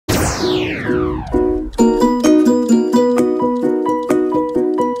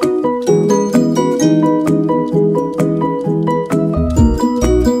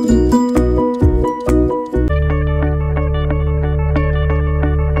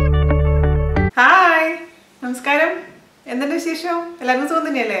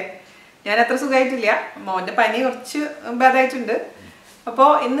ഞാൻ അത്ര സുഖമായിട്ടില്ല. മോന്റെ പനി കുറച്ച് ഭേദമായിട്ടുണ്ട്. അപ്പോൾ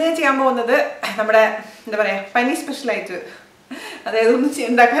ഇന്ന് ചെയ്യാൻ പോകുന്നത് നമ്മുടെ എന്താ പറയുക പനി സ്പെഷ്യലായിട്ട്, അതായത് ഒന്നും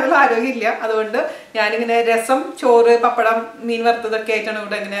ഉണ്ടാക്കാനുള്ള ആരോഗ്യമില്ല. അതുകൊണ്ട് ഞാനിങ്ങനെ രസം, ചോറ്, പപ്പടം, മീൻ വറുത്തതൊക്കെ ആയിട്ടാണ്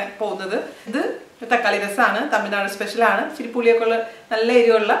ഇവിടെ ഇങ്ങനെ പോകുന്നത്. ഇത് തക്കാളി രസമാണ്, തമിഴ്നാട് സ്പെഷ്യലാണ്. ഇച്ചിരി പുളിയൊക്കെ ഉള്ള നല്ല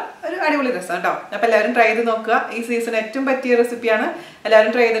എരിവുള്ള ഒരു അടിപൊളി രസം കേട്ടോ. അപ്പോൾ എല്ലാവരും ട്രൈ ചെയ്ത് നോക്കുക. ഈ സീസൺ ഏറ്റവും പറ്റിയ റെസിപ്പിയാണ്.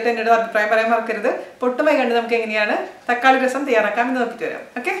 എല്ലാവരും ട്രൈ ചെയ്തിട്ട് എന്നോട് അഭിപ്രായം പറയാൻ മറക്കരുത്. പൊട്ടുമായി കണ്ട് നമുക്ക് എങ്ങനെയാണ് തക്കാളി രസം തയ്യാറാക്കാമെന്ന് നോക്കിയിട്ട് വരാം.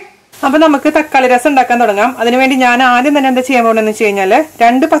 ഓക്കെ, അപ്പൊ നമുക്ക് തക്കാളി രസം ഉണ്ടാക്കാൻ തുടങ്ങാം. അതിനുവേണ്ടി ഞാൻ ആദ്യം തന്നെ എന്താ ചെയ്യാൻ പോകുന്നതെന്ന് വെച്ച് കഴിഞ്ഞാൽ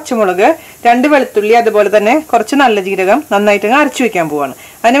 2 പച്ചമുളക്, 2 വെളുത്തുള്ളി, അതുപോലെ തന്നെ കുറച്ച് നല്ല ജീരകം നന്നായിട്ട് അരച്ചു വെക്കാൻ പോവാണ്.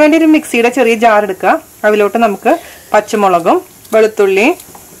 അതിനുവേണ്ടി ഒരു മിക്സിയുടെ ചെറിയ ജാർ എടുക്കുക. അതിലോട്ട് നമുക്ക് പച്ചമുളകും വെളുത്തുള്ളിയും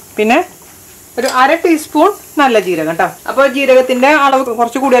പിന്നെ ഒരു 1/2 ടീസ്പൂൺ നല്ല ജീരകം കേട്ടോ. അപ്പോൾ ജീരകത്തിന്റെ അളവ്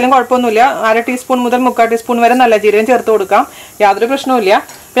കുറച്ച് കൂടിയാലും കുഴപ്പമൊന്നുമില്ല. 1/2 ടീസ്പൂൺ മുതൽ 3/4 ടീസ്പൂൺ വരെ നല്ല ജീരകം ചേർത്ത് കൊടുക്കാം, യാതൊരു പ്രശ്നവുമില്ല.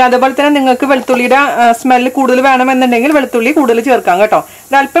 പിന്നെ അതുപോലെ തന്നെ നിങ്ങൾക്ക് വെളുത്തുള്ളിയുടെ സ്മെല്ല് കൂടുതൽ വേണമെന്നുണ്ടെങ്കിൽ വെളുത്തുള്ളി കൂടുതൽ ചേർക്കാം കേട്ടോ.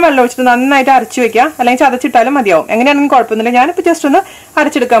 ഒരല്പം വെള്ളം ഒഴിച്ചിട്ട് നന്നായിട്ട് അരച്ചു വെക്കാം, അല്ലെങ്കിൽ ചതച്ചിട്ടാലും മതിയാവും. എങ്ങനെയാണെങ്കിലും കുഴപ്പമൊന്നുമില്ല. ഞാനിപ്പോൾ ജസ്റ്റ് ഒന്ന്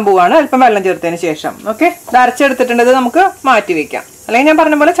അരച്ചെടുക്കാൻ പോവാണ് അല്പം വെള്ളം ചേർത്തതിന് ശേഷം. ഓക്കെ, ഇത് അരച്ചെടുത്തിട്ടുള്ളത് നമുക്ക് മാറ്റി വെക്കാം, അല്ലെങ്കിൽ ഞാൻ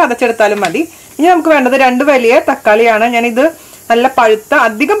പറഞ്ഞ പോലെ ചതച്ചെടുത്താലും മതി. ഇനി നമുക്ക് വേണ്ടത് 2 വലിയ തക്കാളിയാണ്. ഞാനിത് നല്ല പഴുത്ത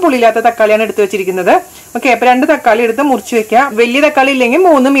അധികം പുളിയില്ലാത്ത തക്കാളിയാണ് എടുത്തു വെച്ചിരിക്കുന്നത്. ഓക്കെ, അപ്പൊ 2 തക്കാളി എടുത്ത് മുറിച്ച് വെക്കുക. വലിയ തക്കാളി ഇല്ലെങ്കിൽ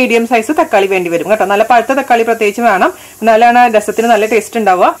 3 മീഡിയം സൈസ് തക്കാളി വേണ്ടി വരും കേട്ടോ. നല്ല പഴുത്ത തക്കാളി പ്രത്യേകിച്ച് വേണം, എന്നാലാണ് രസത്തിന് നല്ല ടേസ്റ്റ്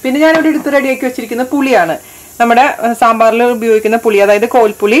ഉണ്ടാവുക. പിന്നെ ഞാനിവിടെ എടുത്ത് റെഡിയാക്കി വെച്ചിരിക്കുന്ന പുളിയാണ്, നമ്മുടെ സാമ്പാറിൽ ഉപയോഗിക്കുന്ന പുളി, അതായത്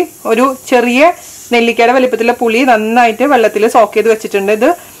കോൽപ്പുളി. ഒരു ചെറിയ നെല്ലിക്കയുടെ വലിപ്പത്തിലുള്ള പുളി നന്നായിട്ട് വെള്ളത്തിൽ സോക്ക് ചെയ്ത് വെച്ചിട്ടുണ്ട്. ഇത്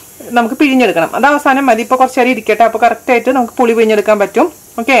നമുക്ക് പിഴിഞ്ഞെടുക്കണം. അത് അവസാനം മതി. ഇപ്പൊ കുറച്ചേരം ഇരിക്കട്ടെ, അപ്പൊ കറക്റ്റ് ആയിട്ട് നമുക്ക് പുളി പിഴിഞ്ഞെടുക്കാൻ പറ്റും.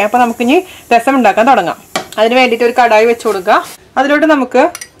 ഓക്കെ, അപ്പൊ നമുക്കിനി രസം ഉണ്ടാക്കാൻ തുടങ്ങാം. അതിന് വേണ്ടിയിട്ട് ഒരു കടായി വെച്ച് കൊടുക്കുക. അതിലോട്ട് നമുക്ക്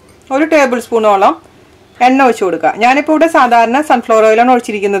 1 ടേബിൾ സ്പൂണോളം എണ്ണ ഒഴിച്ച് കൊടുക്കുക. ഞാനിപ്പോൾ ഇവിടെ സാധാരണ സൺഫ്ലവർ ഓയിലാണ്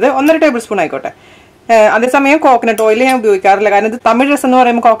ഒഴിച്ചിരിക്കുന്നത്, 1.5 ടേബിൾ സ്പൂൺ ആയിക്കോട്ടെ. അതേസമയം കോക്കനട്ട് ഓയിൽ ഞാൻ ഉപയോഗിക്കാറില്ല, കാരണം ഇത് തമിഴ് രസം എന്ന്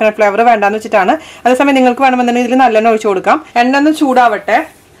പറയുമ്പോൾ കോക്കനട്ട് ഫ്ലേവർ വേണ്ടാന്ന് വെച്ചിട്ടാണ്. അതേസമയം നിങ്ങൾക്ക് വേണമെന്നുണ്ടെങ്കിൽ ഇതിൽ നല്ലെണ്ണ ഒഴിച്ച് കൊടുക്കാം. എണ്ണ ഒന്ന് ചൂടാവട്ടെ.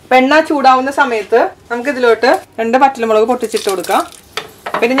 അപ്പം എണ്ണ ചൂടാവുന്ന സമയത്ത് നമുക്ക് ഇതിലോട്ട് 2 പച്ചമുളക് പൊട്ടിച്ചിട്ട് കൊടുക്കാം.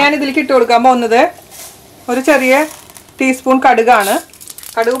 പിന്നെ ഞാൻ ഇതിലേക്ക് ഇട്ട് കൊടുക്കാൻ പോകുന്നത് ഒരു ചെറിയ ടീസ്പൂൺ കടുകാണ്.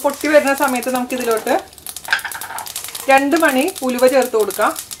 കടുക് പൊട്ടി വരുന്ന സമയത്ത് നമുക്ക് ഇതിലോട്ട് 2 മണി ഉലുവ ചേർത്ത്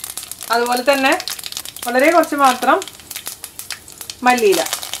കൊടുക്കാം. അതുപോലെ തന്നെ വളരെ കുറച്ച് മാത്രം മല്ലിയില.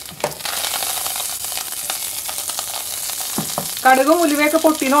 കടുകും ഉലുവയൊക്കെ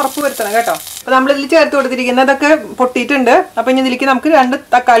പൊട്ടിന്ന് ഉറപ്പ് വരുത്തണം കേട്ടോ. അപ്പൊ നമ്മൾ ഇതിൽ ചേർത്ത് കൊടുത്തിരിക്കുന്നതൊക്കെ പൊട്ടിയിട്ടുണ്ട്. അപ്പൊ ഇനി ഇതിലേക്ക് നമുക്ക് 2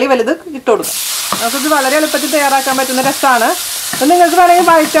 തക്കാളി വലുത് ഇട്ട് കൊടുക്കാം. നമുക്കിത് വളരെ എളുപ്പത്തിൽ തയ്യാറാക്കാൻ പറ്റുന്ന രസമാണ്. അപ്പം നിങ്ങൾക്ക് വേണമെങ്കിൽ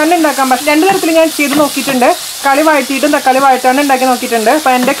വഴറ്റാണ്ട് ഉണ്ടാക്കാൻ പറ്റും. 2 തരത്തിൽ ഞാൻ ചെയ്ത് നോക്കിയിട്ടുണ്ട്. കളി വഴറ്റിയിട്ടും തക്കാളി വഴറ്റാണ്ട് ഉണ്ടാക്കി നോക്കിയിട്ടുണ്ട്.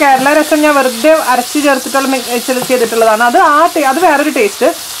 അപ്പം എൻ്റെ കേരള രസം ഞാൻ വെറുതെ അരച്ച് ചേർത്തിട്ടുള്ള ചെയ്തിട്ടുള്ളതാണ്. അത് വേറൊരു ടേസ്റ്റ്.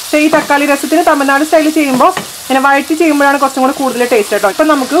 പക്ഷേ ഈ തക്കാളി രസത്തിന് തമിഴ്നാട് സ്റ്റൈലിൽ ചെയ്യുമ്പോൾ ഇങ്ങനെ വഴറ്റി ചെയ്യുമ്പോഴാണ് കുറച്ചും കൂടെ കൂടുതൽ ടേസ്റ്റ് കേട്ടോ. ഇപ്പം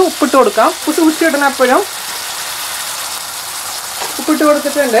നമുക്ക് ഉപ്പിട്ട് കൊടുക്കാം. ഉപ്പ് സൂക്ഷിച്ചിടണം എപ്പോഴും. ഉപ്പിട്ട്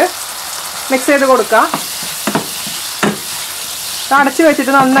കൊടുത്തിട്ടുണ്ട്. മിക്സ് ചെയ്ത് കൊടുക്കാം. അടച്ച്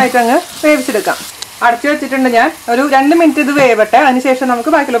വെച്ചിട്ട് നന്നായിട്ട് അങ്ങ് വേവിച്ചെടുക്കാം. അടച്ചു വെച്ചിട്ടുണ്ട് ഞാൻ. ഒരു 2 മിനിറ്റ് ഇത് വേവട്ടെ. അതിനുശേഷം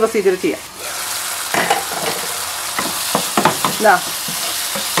നമുക്ക് ബാക്കിയുള്ള പ്രൊസീജിയർ ചെയ്യാം.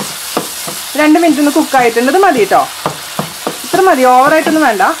 2 മിനിറ്റ് ഒന്ന് കുക്കായിട്ടുണ്ട്. ഇത് മതി കേട്ടോ, ഇത്ര മതി, ഓവറായിട്ടൊന്നും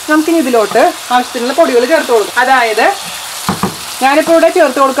വേണ്ട. നമുക്കിനി ഇതിലോട്ട് ആവശ്യത്തിനുള്ള പൊടികൾ ചേർത്ത് കൊടുക്കും. അതായത് ഞാനിപ്പോൾ ഇവിടെ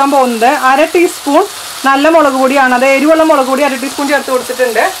ചേർത്ത് കൊടുക്കാൻ പോകുന്നത് 1/2 ടീസ്പൂൺ നല്ല മുളക് പൊടിയാണ്. അത് എരിവുള്ള മുളക് പൊടി 1/2 ടീസ്പൂൺ ചേർത്ത്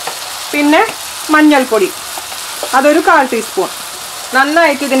കൊടുത്തിട്ടുണ്ട്. പിന്നെ മഞ്ഞൾപ്പൊടി അതൊരു 1/4 ടീസ്പൂൺ.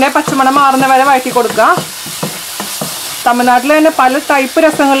 നന്നായിട്ട് ഇതിൻ്റെ പച്ചമണം മാറുന്ന വരെ വഴറ്റി കൊടുക്കുക. തമിഴ്നാട്ടിൽ തന്നെ പല ടൈപ്പ്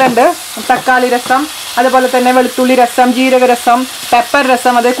രസങ്ങളുണ്ട്. തക്കാളി രസം, അതുപോലെ തന്നെ വെളുത്തുള്ളി രസം, ജീരക രസം, പെപ്പർ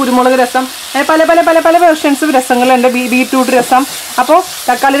രസം, അതേ കുരുമുളക് രസം, പല പല പല പല വേർഷൻസ് രസങ്ങളുണ്ട്. ബീറ്റ്റൂട്ട് രസം. അപ്പോൾ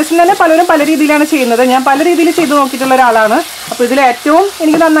തക്കാളി രസം തന്നെ പലരും പല രീതിയിലാണ് ചെയ്യുന്നത്. ഞാൻ പല രീതിയിൽ ചെയ്ത് നോക്കിയിട്ടുള്ള ഒരാളാണ്. അപ്പോൾ ഇതിൽ ഏറ്റവും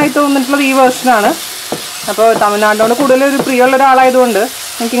എനിക്ക് നന്നായി തോന്നിയിട്ടുള്ളത് ഈ വേർഷനാണ്. അപ്പോൾ തമിഴ്നാടിനോട് കൂടുതൽ ഒരു പ്രിയമുള്ള ഒരാളായതുകൊണ്ട്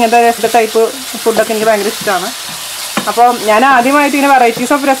എനിക്ക് ഇങ്ങനത്തെ ടൈപ്പ് ഫുഡൊക്കെ എനിക്ക് ഭയങ്കര ഇഷ്ടമാണ്. അപ്പോൾ ഞാൻ ആദ്യമായിട്ട് ഇങ്ങനെ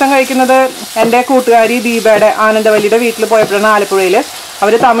വെറൈറ്റീസ് ഓഫ് രസം കഴിക്കുന്നത് എൻ്റെ കൂട്ടുകാരി ദീപയുടെ ആനന്ദവല്ലിയുടെ വീട്ടിൽ പോയപ്പോഴാണ്, ആലപ്പുഴയിൽ.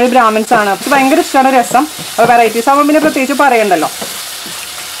 അവർ തമിഴ് ബ്രാഹ്മിൻസ് ആണ്. അപ്പോൾ ഭയങ്കര ഇഷ്ടമാണ് രസം. അപ്പോൾ വെറൈറ്റീസ് ആകുമ്പോൾ പിന്നെ പ്രത്യേകിച്ച് പറയണ്ടല്ലോ.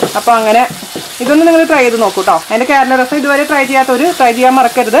 അപ്പോൾ അങ്ങനെ ഇതൊന്ന് നിങ്ങൾ ട്രൈ ചെയ്ത് നോക്കൂ കേട്ടോ. എൻ്റെ കേരള രസം ഇതുവരെ ട്രൈ ചെയ്യാൻ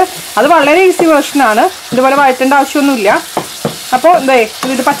മറക്കരുത്. അത് വളരെ ഈസി വേർഷനാണ്. ഇതുപോലെ വഴറ്റേണ്ട ആവശ്യമൊന്നുമില്ല. അപ്പോൾ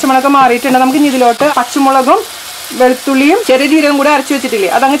ഇത് പച്ചമുളക് മാറിയിട്ടുണ്ട്. നമുക്ക് ഇനി ഇതിലോട്ട് പച്ചമുളകും വെളുത്തുള്ളിയും ചെറിയ ജീരകം കൂടെ അരച്ച്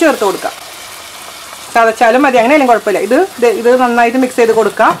വെച്ചിട്ടില്ലേ, അതങ്ങ് ചേർത്ത് കൊടുക്കാം. ചതച്ചാലും മതി, അങ്ങനെയാലും കുഴപ്പമില്ല. ഇത് നന്നായിട്ട് മിക്സ് ചെയ്ത്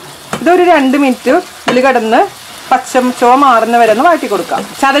കൊടുക്കാം. ഇതൊരു 2 മിനിറ്റ് ഇതിൽ കിടന്ന് പച്ചച്ചോ മാറുന്ന വരെ ഒന്ന് വഴറ്റി കൊടുക്കാം.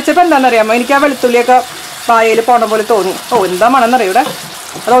 ചതച്ചപ്പോൾ എന്താണെന്നറിയാമോ, എനിക്ക് ആ വെളുത്തുള്ളിയൊക്കെ വായയിൽ പോണ പോലെ തോന്നി. എന്താ മണമെന്നറിയാം. ഇവിടെ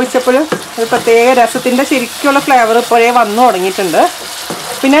അത് ഒഴിച്ചപ്പോൾ ഒരു പ്രത്യേക രസത്തിൻ്റെ ശരിക്കുള്ള ഫ്ലേവർ ഇപ്പോഴേ വന്നു തുടങ്ങിയിട്ടുണ്ട്.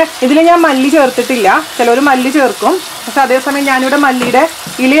 പിന്നെ ഇതിൽ ഞാൻ മല്ലി ചേർത്തിട്ടില്ല. ചിലർ മല്ലി ചേർക്കും, പക്ഷെ അതേസമയം ഞാനിവിടെ മല്ലിയുടെ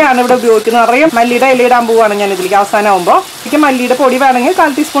ഇലയാണ് ഇവിടെ ഉപയോഗിക്കുന്നത്. നിറയെ മല്ലിയുടെ ഇല ഇടാൻ പോവുകയാണ് ഞാൻ ഇതിലേക്ക്. അവസാനമാകുമ്പോൾ എനിക്ക് മല്ലിയുടെ പൊടി വേണമെങ്കിൽ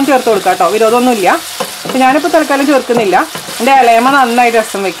 1/4 ടീസ്പൂൺ ചേർത്ത് കൊടുക്കാം കേട്ടോ, വിരോധമൊന്നുമില്ല. പക്ഷെ ഞാനിപ്പോൾ തൽക്കാലം ചേർക്കുന്നില്ല. എൻ്റെ ഇളയമ്മ നന്നായി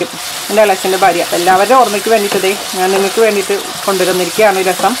രസം വെക്കും, എൻ്റെ ഇളച്ചൻ്റെ ഭാര്യ. എല്ലാവരുടെ ഓർമ്മയ്ക്ക് വേണ്ടിയിട്ടേ ഞാൻ നിങ്ങൾക്ക് വേണ്ടിയിട്ട് കൊണ്ടുവന്നിരിക്കുകയാണ് ഈ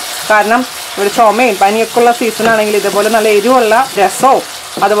രസം. കാരണം ഇവിടെ ചുമയും പനിയൊക്കെ ഉള്ള സീസണാണെങ്കിൽ ഇതുപോലെ നല്ല എരിവുള്ള രസവും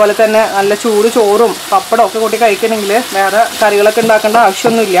അതുപോലെ തന്നെ നല്ല ചൂട് ചോറും പപ്പടവും ഒക്കെ കൂട്ടി കഴിക്കണമെങ്കിൽ വേറെ കറികളൊക്കെ ഉണ്ടാക്കേണ്ട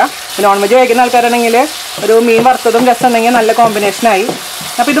ആവശ്യമൊന്നുമില്ല. നോൺ വെജ് കഴിക്കുന്ന ആൾക്കാരാണെങ്കിൽ ഒരു മീൻ വറുത്തതും രസം ഉണ്ടെങ്കിൽ നല്ല കോമ്പിനേഷനായി.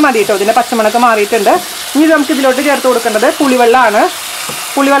 അപ്പോൾ ഇത് മതി കേട്ടോ, ഇതിൻ്റെ പച്ചമണക്ക് മാറിയിട്ടുണ്ട്. ഇനി നമുക്ക് ഇതിലോട്ട് ചേർത്ത് കൊടുക്കേണ്ടത് പുളിവെള്ളമാണ്.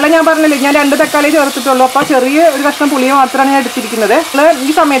 പുളിവെള്ളം ഞാൻ പറഞ്ഞില്ലേ, ഞാൻ 2 തക്കാളി ചേർത്തിട്ടുള്ളൂ. അപ്പോൾ ചെറിയ ഒരു കഷ്ണം പുളി മാത്രമാണ് ഞാൻ എടുത്തിരിക്കുന്നത്.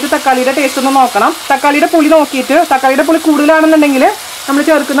 ഈ സമയത്ത് തക്കാളിയുടെ ടേസ്റ്റ് ഒന്ന് നോക്കണം. തക്കാളിയുടെ പുളി നോക്കിയിട്ട്, തക്കാളിയുടെ പുളി കൂടുതലാണെന്നുണ്ടെങ്കിൽ നമ്മൾ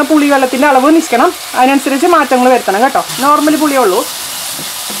ചേർക്കുന്ന പുളിവെള്ളത്തിൻ്റെ അളവ് നിൽക്കണം, അതിനനുസരിച്ച് മാറ്റങ്ങൾ വരുത്തണം കേട്ടോ. നോർമൽ പുളിയേ ഉള്ളൂ,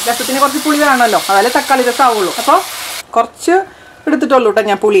 രസത്തിന് കുറച്ച് പുളി വേണമല്ലോ, അതല്ലേ തക്കാളി രസം ആവുള്ളൂ. അപ്പോൾ കുറച്ച് എടുത്തിട്ടുള്ളൂ കേട്ടോ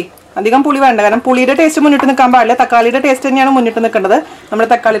ഞാൻ പുളി. അധികം പുളി വേണ്ട, കാരണം പുളിയുടെ ടേസ്റ്റ് മുന്നിട്ട് നിൽക്കാൻ പാടില്ല, തക്കാളിയുടെ ടേസ്റ്റ് തന്നെയാണ് മുന്നിട്ട് നിൽക്കേണ്ടത് നമ്മുടെ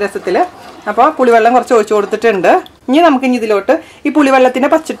തക്കാളി രസത്തിൽ. അപ്പോൾ പുളിവെള്ളം കുറച്ച് ഒഴിച്ചു കൊടുത്തിട്ടുണ്ട്. ഇനി നമുക്ക് ഇതിലോട്ട് ഈ പുളിവെള്ളത്തിൻ്റെ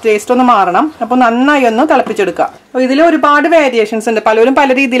പച്ച ടേസ്റ്റ് ഒന്ന് മാറണം. അപ്പോൾ നന്നായി ഒന്ന് തിളപ്പിച്ചെടുക്കുക. അപ്പോൾ ഇതിൽ ഒരുപാട് വേരിയേഷൻസ് ഉണ്ട്, പലരും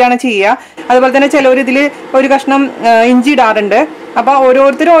പല രീതിയിലാണ് ചെയ്യുക. അതുപോലെ തന്നെ ചിലവർ ഇതിൽ ഒരു കഷ്ണം ഇഞ്ചി ഇടാറുണ്ട്. അപ്പോൾ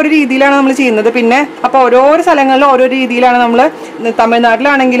ഓരോരുത്തരും ഓരോ രീതിയിലാണ് നമ്മൾ ചെയ്യുന്നത്. പിന്നെ അപ്പോൾ ഓരോരോ സ്ഥലങ്ങളിലും ഓരോ രീതിയിലാണ് നമ്മൾ.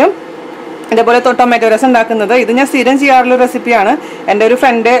 തമിഴ്നാട്ടിലാണെങ്കിലും ഇതേപോലെ ടൊമാറ്റോ രസം ഉണ്ടാക്കുന്നത്. ഇത് ഞാൻ സ്ഥിരം ചെയ്യാറുള്ള റെസിപ്പിയാണ്. എൻ്റെ ഒരു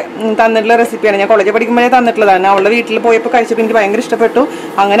ഫ്രണ്ട് തന്നിട്ടുള്ള റെസിപ്പിയാണ്. ഞാൻ കോളേജിൽ പഠിക്കുമ്പോഴേ തന്നിട്ടുള്ളതാണ്. അവളുടെ വീട്ടിൽ പോയപ്പോൾ കഴിച്ചപ്പോൾ എനിക്ക് ഭയങ്കര ഇഷ്ടപ്പെട്ടു.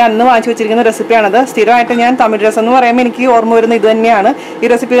 അങ്ങനെ അന്ന് വാങ്ങിച്ചു വെച്ചിരിക്കുന്ന റെസിപ്പിയാണത്. സ്ഥിരമായിട്ട് ഞാൻ തമിഴ് രസം എന്ന് പറയുമ്പോൾ എനിക്ക് ഓർമ്മ വരുന്ന ഇത് തന്നെയാണ്. ഈ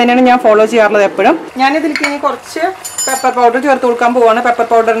റെസിപ്പി തന്നെയാണ് ഞാൻ ഫോളോ ചെയ്യാറുള്ളത് എപ്പോഴും. ഞാനിതിലേക്ക് ഇനി കുറച്ച് പെപ്പർ പൗഡർ ചേർത്ത് കൊടുക്കാൻ പോവുകയാണ്. പെപ്പർ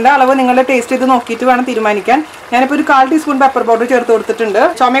പൗഡറിൻ്റെ അളവ് നിങ്ങളുടെ ടേസ്റ്റ് ചെയ്ത് നോക്കിയിട്ട് വേണം തീരുമാനിക്കാൻ. ഞാനിപ്പോൾ ഒരു 1/4 ടീസ്പൂൺ പെപ്പർ പൗഡർ ചേർത്ത് കൊടുത്തിട്ടുണ്ട്.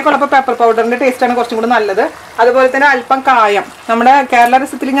 ചുമയൊക്കെയുള്ളപ്പോൾ പെപ്പർ പൗഡറിൻ്റെ ടേസ്റ്റാണ് കുറച്ചും കൂടി നല്ലത്. അതുപോലെ തന്നെ അല്പം കായം. നമ്മുടെ കേരള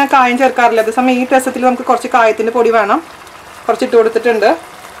രസത്തിൽ ഞാൻ കായം ചേർക്കാറില്ല, അതേസമയം ഈ രസത്തിൽ നമുക്ക് കുറച്ച് കായത്തിൻ്റെ പൊടി വേണം. കുറച്ചിട്ട് കൊടുത്തിട്ടുണ്ട്.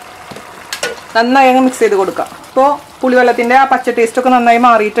 നന്നായി അങ്ങ് മിക്സ് ചെയ്ത് കൊടുക്കാം. ഇപ്പോൾ പുളിവെള്ളത്തിൻ്റെ ആ പച്ച ടേസ്റ്റൊക്കെ നന്നായി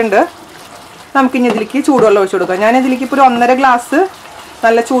മാറിയിട്ടുണ്ട്. നമുക്കിനി ഇതിലേക്ക് ചൂടുവെള്ളം ഒഴിച്ചു കൊടുക്കാം. ഞാനിതിലേക്ക് ഇപ്പോൾ ഒരു 1.5 ഗ്ലാസ്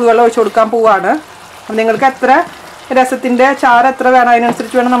നല്ല ചൂടുവെള്ളം ഒഴിച്ചു കൊടുക്കാൻ പോവുകയാണ്. അപ്പം നിങ്ങൾക്ക് എത്ര രസത്തിൻ്റെ ചാറ് എത്ര വേണം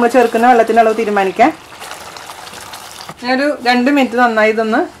അതിനനുസരിച്ച് വേണം നമ്മൾ ചേർക്കുന്ന വെള്ളത്തിൻ്റെ അളവ് തീരുമാനിക്കാൻ. ഞാനൊരു 2 മിനിറ്റ് നന്നായി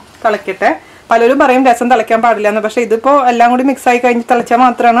ഇതൊന്ന് തിളയ്ക്കട്ടെ. പലരും പറയും രസം തിളയ്ക്കാൻ പാടില്ല എന്ന്, പക്ഷേ ഇതിപ്പോൾ എല്ലാം കൂടി മിക്സായി കഴിഞ്ഞ് തിളച്ചാൽ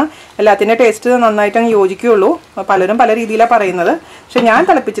മാത്രമാണ് എല്ലാത്തിൻ്റെ ടേസ്റ്റ് നന്നായിട്ട് അങ്ങ് യോജിക്കുകയുള്ളൂ. പലരും പല രീതിയിലാണ് പറയുന്നത്, പക്ഷേ ഞാൻ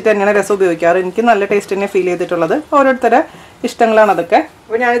തിളപ്പിച്ചിട്ട് തന്നെയാണ് രസം ഉപയോഗിക്കാറ്. എനിക്ക് നല്ല ടേസ്റ്റ് തന്നെ ഫീൽ ചെയ്തിട്ടുള്ളത്. ഓരോരുത്തരുടെ ഇഷ്ടങ്ങളാണ് അതൊക്കെ.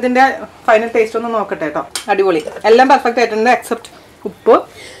 അപ്പോൾ ഞാനിതിൻ്റെ ഫൈനൽ ടേസ്റ്റ് ഒന്ന് നോക്കട്ടെ കേട്ടോ. അടിപൊളി, എല്ലാം പെർഫെക്റ്റ് ആയിട്ടുണ്ട് എക്സെപ്റ്റ് ഉപ്പ്.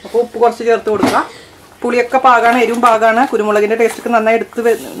 അപ്പോൾ ഉപ്പ് കുറച്ച് ചേർത്ത് കൊടുക്കുക. പുളിയൊക്കെ പാകമാണ്, എരിവും പാകമാണ്. കുരുമുളകിൻ്റെ ടേസ്റ്റൊക്കെ നന്നായി എടുത്ത്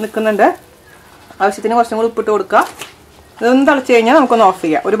നിൽക്കുന്നുണ്ട്. ആവശ്യത്തിന് കുറച്ചും കൂടി ഉപ്പിട്ട് കൊടുക്കുക. ഇതൊന്ന് തിളച്ച് കഴിഞ്ഞാൽ നമുക്കൊന്ന് ഓഫ്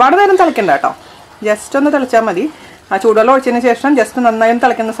ചെയ്യാം. ഒരുപാട് നേരം തിളയ്ക്കണ്ട കേട്ടോ, ജസ്റ്റ് ഒന്ന് തിളച്ചാൽ മതി. ആ ചൂടുവെള്ളം ഒഴിച്ചതിന് ശേഷം ജസ്റ്റ് നന്നായി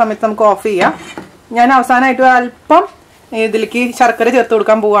തിളയ്ക്കുന്ന സമയത്ത് നമുക്ക് ഓഫ് ചെയ്യാം. ഞാൻ അവസാനമായിട്ട് അല്പം ഇതിലേക്ക് ശർക്കര ചേർത്ത്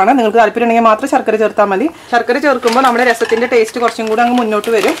കൊടുക്കാൻ പോവുകയാണ്. നിങ്ങൾക്ക് താല്പര്യം ഉണ്ടെങ്കിൽ മാത്രം ശർക്കര ചേർത്താൽ മതി. ശർക്കര ചേർക്കുമ്പോൾ നമ്മുടെ രസത്തിൻ്റെ ടേസ്റ്റ് കുറച്ചും കൂടി അങ്ങ്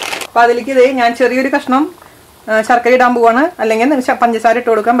മുന്നോട്ട് വരും. അപ്പോൾ അതിലേക്ക് ഇത് ഞാൻ ചെറിയൊരു കഷ്ണം ശർക്കര ഇടാൻ പോവാണ്, അല്ലെങ്കിൽ പഞ്ചസാര ഇട്ട്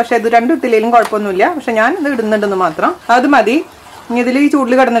കൊടുക്കാം. പക്ഷേ ഇത് രണ്ടും ഇട്ടില്ലെങ്കിലും കുഴപ്പമൊന്നുമില്ല, പക്ഷെ ഞാൻ ഇത് ഇടുന്നുണ്ടെന്ന് മാത്രം. അത് മതി. ഇനി ഇതിൽ ഈ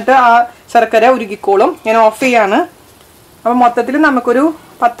ചൂടിൽ കിടന്നിട്ട് ആ ശർക്കര ഉരുകിക്കോളും. ഞാൻ ഓഫ് ചെയ്യാണ്. അപ്പോൾ മൊത്തത്തിൽ നമുക്കൊരു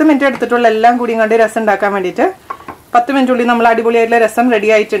 10 മിനിറ്റ് എടുത്തിട്ടുള്ള എല്ലാം കൂടി കണ്ട് രസം ഉണ്ടാക്കാൻ വേണ്ടിയിട്ട് 10 മിനിറ്റുള്ളിൽ നമ്മൾ അടിപൊളിയായിട്ടുള്ള രസം റെഡി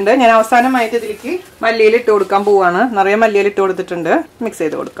ആയിട്ടുണ്ട്. ഞാൻ അവസാനമായിട്ട് ഇതിലേക്ക് മല്ലിയില ഇട്ട് കൊടുക്കാൻ പോവാണ്. നിറയെ മല്ലിയില ഇട്ട് കൊടുത്തിട്ടുണ്ട്. മിക്സ്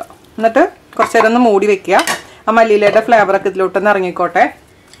ചെയ്ത് കൊടുക്കുക. എന്നിട്ട് കുറച്ച് നേരം ഒന്ന് മൂടി വെക്കുക. ആ മല്ലിയിലയുടെ ഫ്ലേവറൊക്കെ ഇതിലോട്ടൊന്ന് ഇറങ്ങിക്കോട്ടെ.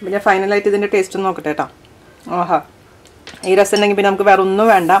 അപ്പം ഞാൻ ഫൈനലായിട്ട് ഇതിൻ്റെ ടേസ്റ്റ് ഒന്ന് നോക്കട്ടെ കേട്ടോ. ആഹാ, ഈ രസം ഉണ്ടെങ്കിൽ പിന്നെ നമുക്ക് വേറെ ഒന്നും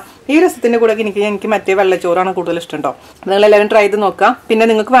വേണ്ട. ഈ രസത്തിൻ്റെ കൂടെ എനിക്ക് മറ്റേ വെള്ളച്ചോറാണ് കൂടുതൽ ഇഷ്ടം കേട്ടോ. നിങ്ങളെല്ലാവരും ട്രൈ ചെയ്ത് നോക്കാം. പിന്നെ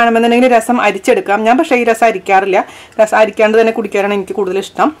നിങ്ങൾക്ക് വേണമെന്നുണ്ടെങ്കിൽ രസം അരിച്ചെടുക്കാം. ഞാൻ പക്ഷേ ഈ രസം അരിക്കാറില്ല. രസം അരിക്കാണ്ട് തന്നെ കുടിക്കാനാണ് എനിക്ക് കൂടുതൽ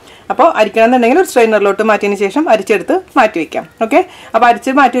ഇഷ്ടം. അപ്പോൾ അരിക്കണമെന്നുണ്ടെങ്കിൽ ഒരു സ്ട്രെയിനറിലോട്ട് മാറ്റിയതിന് ശേഷം അരിച്ചെടുത്ത് മാറ്റി വയ്ക്കാം. ഓക്കെ, അപ്പോൾ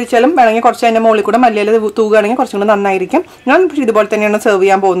അരിച്ച് മാറ്റി വെച്ചാലും വേണമെങ്കിൽ കുറച്ച് അതിൻ്റെ മുകളിൽ കൂടെ മല്ലിയില തൂകുകയാണെങ്കിൽ കുറച്ചും കൂടി നന്നായിരിക്കും. ഞാൻ ഇതുപോലെ തന്നെയാണ് സെർവ്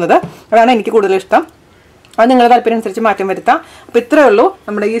ചെയ്യാൻ പോകുന്നത്. അതാണ് എനിക്ക് കൂടുതൽ ഇഷ്ടം. അത് നിങ്ങളുടെ താല്പര്യം അനുസരിച്ച് മാറ്റം വരുത്താം. അപ്പോൾ ഇത്രയേ ഉള്ളൂ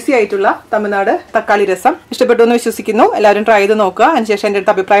നമ്മുടെ ഈസി ആയിട്ടുള്ള തമിഴ്നാട് തക്കാളി രസം. ഇഷ്ടപ്പെട്ടു എന്ന് വിശ്വസിക്കുന്നു. എല്ലാവരും ട്രൈ ചെയ്ത് നോക്കുക. അതിനുശേഷം എൻ്റെ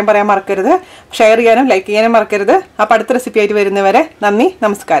അടുത്ത് അഭിപ്രായം പറയാൻ മറക്കരുത്. ഷെയർ ചെയ്യാനും ലൈക്ക് ചെയ്യാനും മറക്കരുത്. അപ്പോൾ അടുത്ത റെസിപ്പി ആയിട്ട് വരുന്നവരെ നന്ദി,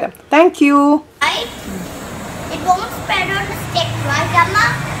 നമസ്കാരം. Thank you.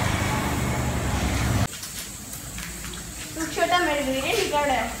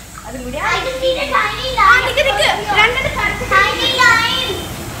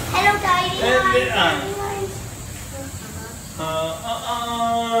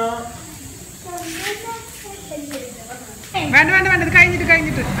 വേണ്ട ഇത്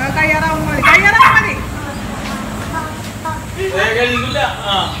കഴിഞ്ഞിട്ട് കഴിയാറാവും മതി.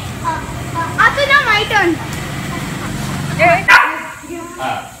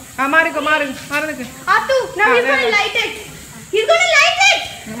 മാറിക്കോ മാറി നിൽക്ക്.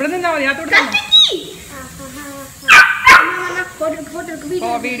 എടുത്താൽ മതി.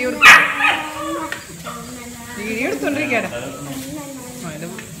 അത് വീഡിയോ എടുത്തോണ്ടിരിക്കാണ്.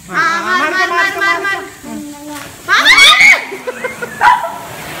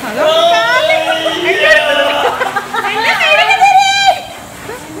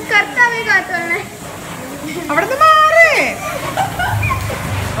 അവിടുന്ന് മാറേ.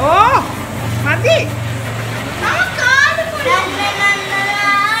 ഓ മതി.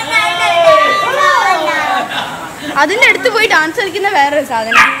 അതിന്റെ അടുത്ത് പോയി ഡാൻസ് കളിക്കുന്ന വേറൊരു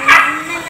സാധനം.